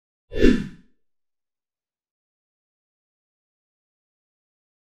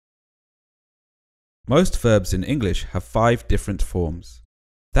Most verbs in English have 5 different forms.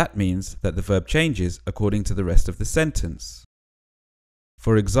 That means that the verb changes according to the rest of the sentence.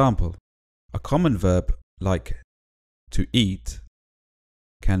 For example, a common verb like to eat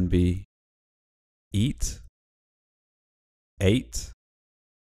can be eat, ate,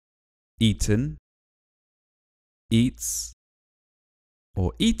 eaten, eats,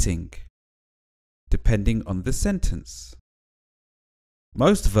 or eating, depending on the sentence.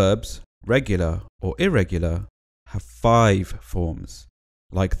 Most verbs, regular or irregular, have 5 forms,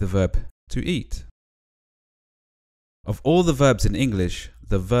 like the verb to eat. Of all the verbs in English,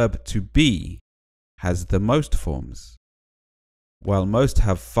 the verb to be has the most forms. While most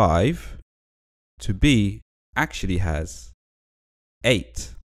have 5, to be actually has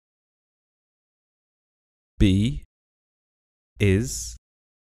 8. Be, is,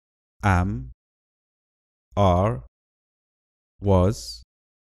 am, are, was,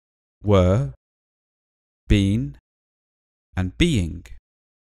 were, been, and being.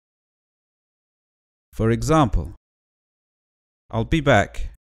 For example, I'll be back.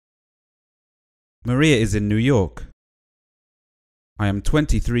 Maria is in New York. I am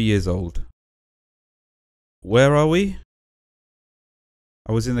 23 years old. Where are we?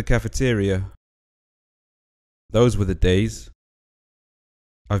 I was in the cafeteria. Those were the days.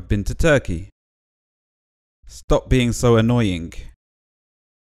 I've been to Turkey. Stop being so annoying.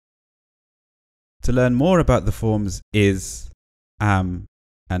 To learn more about the forms is, am,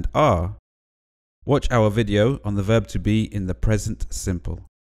 and are, watch our video on the verb to be in the present simple.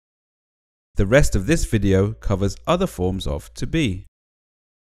 The rest of this video covers other forms of to be.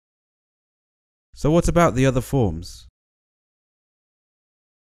 So what about the other forms?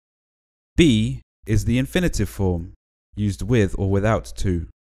 Be is the infinitive form, used with or without to.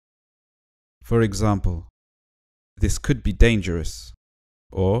 For example, this could be dangerous,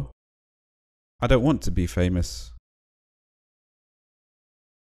 or I don't want to be famous.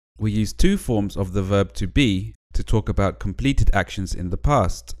 We use 2 forms of the verb to be to talk about completed actions in the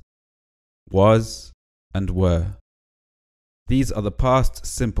past: was and were. These are the past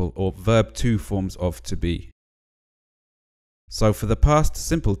simple or verb to forms of to be. So for the past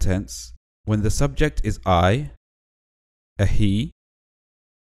simple tense, when the subject is I, a he,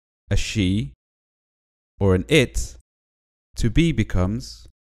 a she, or an it, to be becomes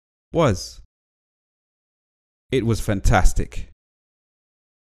was. It was fantastic.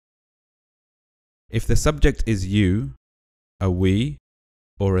 If the subject is you, a we,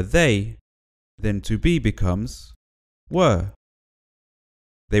 or a they, then to be becomes were.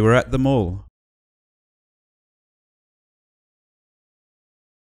 They were at the mall.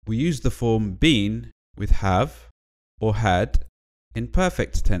 We use the form been with have or had in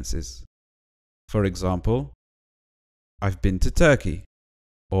perfect tenses. For example, I've been to Turkey,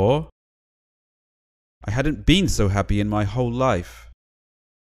 or I hadn't been so happy in my whole life.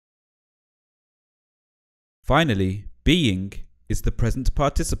 Finally, being is the present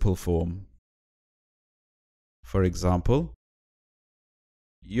participle form. For example,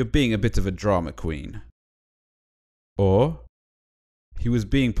 you're being a bit of a drama queen. Or, he was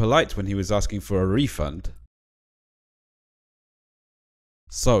being polite when he was asking for a refund.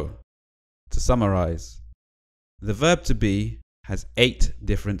 So, to summarize, the verb to be has 8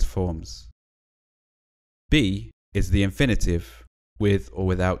 different forms. Be is the infinitive, with or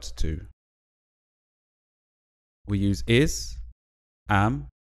without to. We use is, am,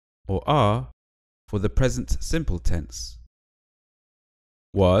 or are for the present simple tense.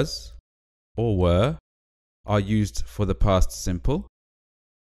 Was or were are used for the past simple.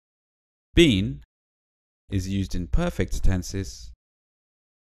 Been is used in perfect tenses.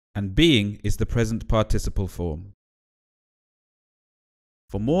 And being is the present participle form.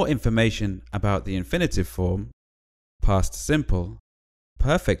 For more information about the infinitive form, past simple,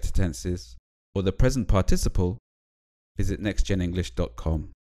 perfect tenses, or the present participle, visit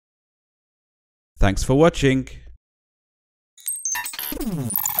NextGenEnglish.com. Thanks for watching.